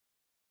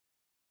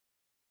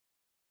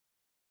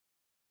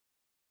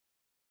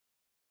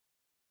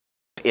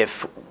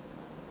if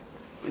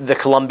the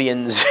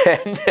Colombians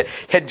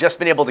had just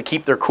been able to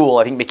keep their cool.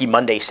 I think Mickey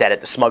Monday said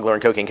at the Smuggler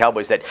and Cocaine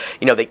Cowboys that,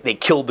 they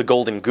killed the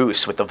golden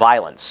goose with the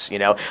violence.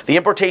 The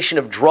importation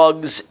of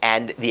drugs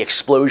and the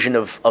explosion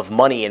of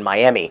money in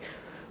Miami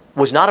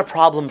was not a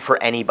problem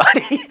for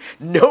anybody.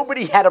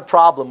 Nobody had a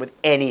problem with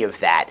any of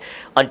that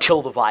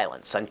until the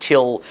violence,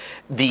 until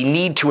the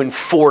need to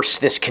enforce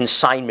this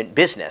consignment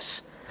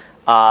business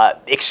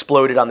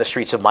exploded on the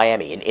streets of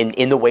Miami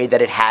in the way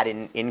that it had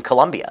in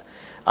Colombia.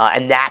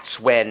 And that's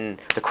when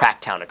the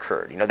crackdown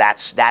occurred.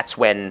 That's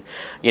when,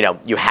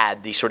 you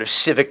had the sort of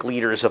civic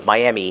leaders of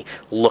Miami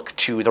look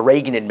to the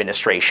Reagan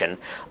administration,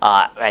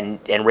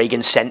 and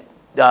Reagan sent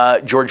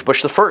George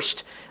Bush the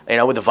first,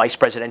 with the vice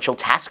presidential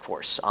task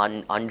force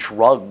on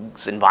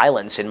drugs and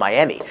violence in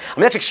Miami. I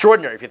mean, that's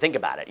extraordinary if you think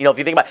about it. If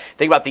you think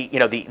about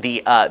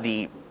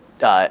the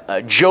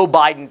Joe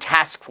Biden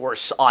task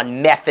force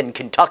on meth in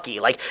Kentucky,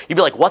 you'd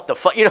be like, what the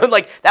fuck?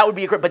 That would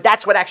be great. But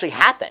that's what actually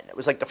happened. It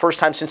was the first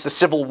time since the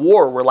Civil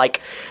War where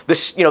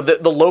this, the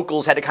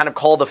locals had to kind of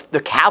call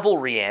the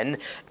cavalry in,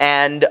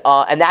 and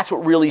that's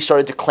what really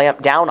started to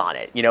clamp down on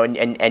it.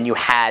 And you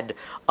had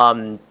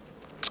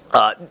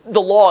the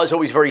law is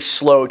always very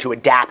slow to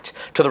adapt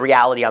to the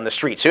reality on the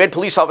streets. So you had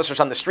police officers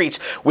on the streets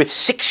with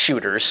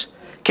 6-shooters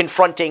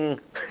confronting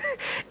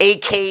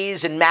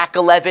AKs and Mac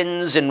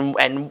 11s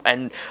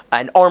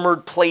and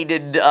armored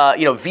plated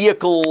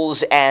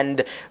vehicles,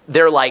 and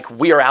they're like,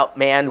 we are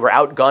outmanned, we're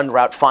outgunned, we're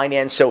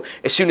outfinanced. So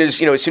as soon as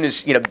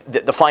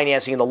the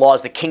financing and the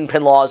laws, the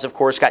kingpin laws, of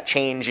course, got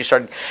changed, you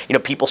started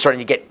people starting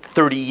to get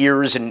 30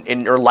 years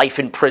or life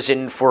in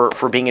prison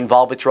for being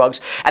involved with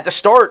drugs. At the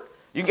start,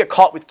 you can get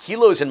caught with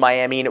kilos in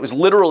Miami, and it was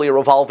literally a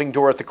revolving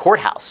door at the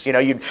courthouse.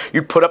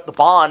 You'd put up the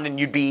bond, and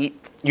you'd be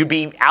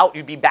out,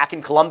 you'd be back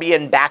in Colombia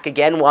and back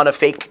again on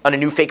a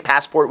new fake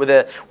passport with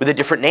a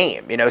different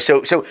name.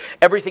 So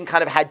everything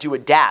kind of had to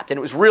adapt, and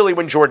it was really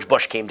when George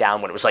Bush came down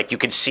when it was like you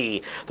could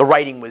see the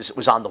writing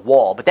was on the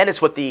wall. But then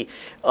it's what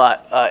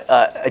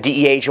a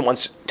DEA agent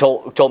once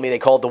told me they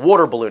called the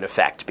water balloon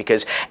effect,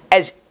 because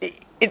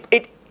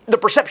the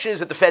perception is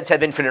that the feds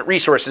have infinite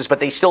resources, but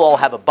they still all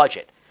have a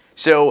budget.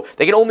 So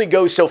they can only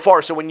go so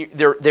far. So when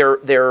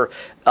they're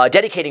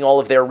dedicating all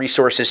of their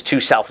resources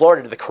to South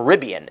Florida, to the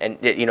Caribbean, and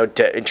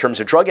in terms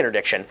of drug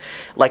interdiction,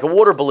 like a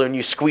water balloon,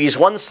 you squeeze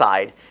one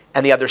side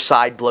and the other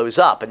side blows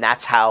up, and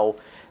that's how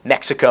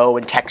Mexico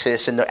and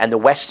Texas and the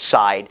West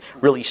Side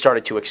really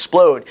started to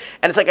explode.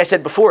 And it's like I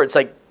said before, it's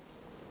like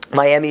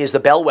Miami is the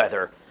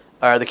bellwether,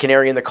 or the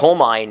canary in the coal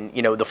mine.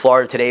 The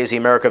Florida today is the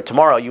America of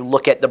tomorrow. You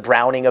look at the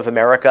browning of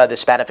America, the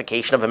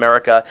Spanification of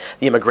America,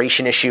 the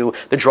immigration issue,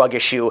 the drug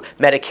issue,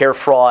 Medicare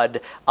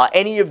fraud,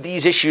 any of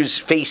these issues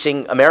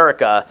facing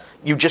America,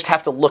 you just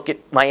have to look at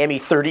Miami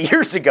 30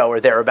 years ago or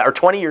thereabout, or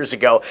 20 years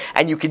ago,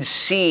 and you can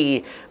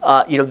see,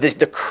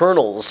 the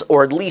kernels,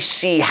 or at least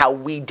see how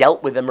we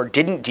dealt with them or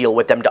didn't deal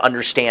with them to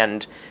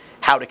understand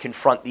how to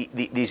confront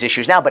these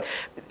issues now. But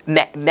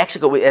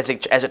Mexico, as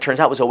it turns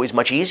out, was always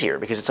much easier,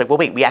 because it's like, well,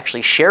 wait, we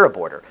actually share a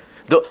border.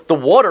 The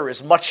water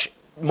is much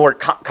more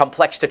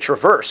complex to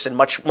traverse and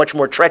much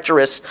more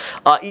treacherous,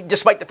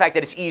 despite the fact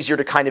that it's easier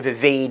to kind of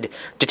evade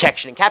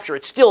detection and capture.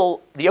 It's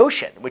still the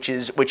ocean, which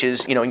is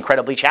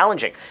incredibly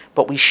challenging.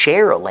 But we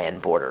share a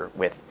land border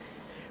with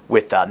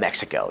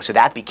Mexico, so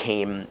that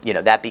became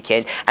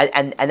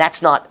and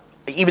that's not,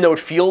 even though it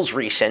feels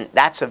recent,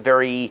 that's a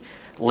very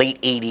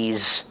late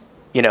 80s.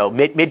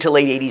 Mid to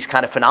late 80s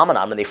kind of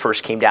phenomenon when they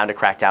first came down to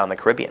crack down on the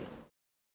Caribbean.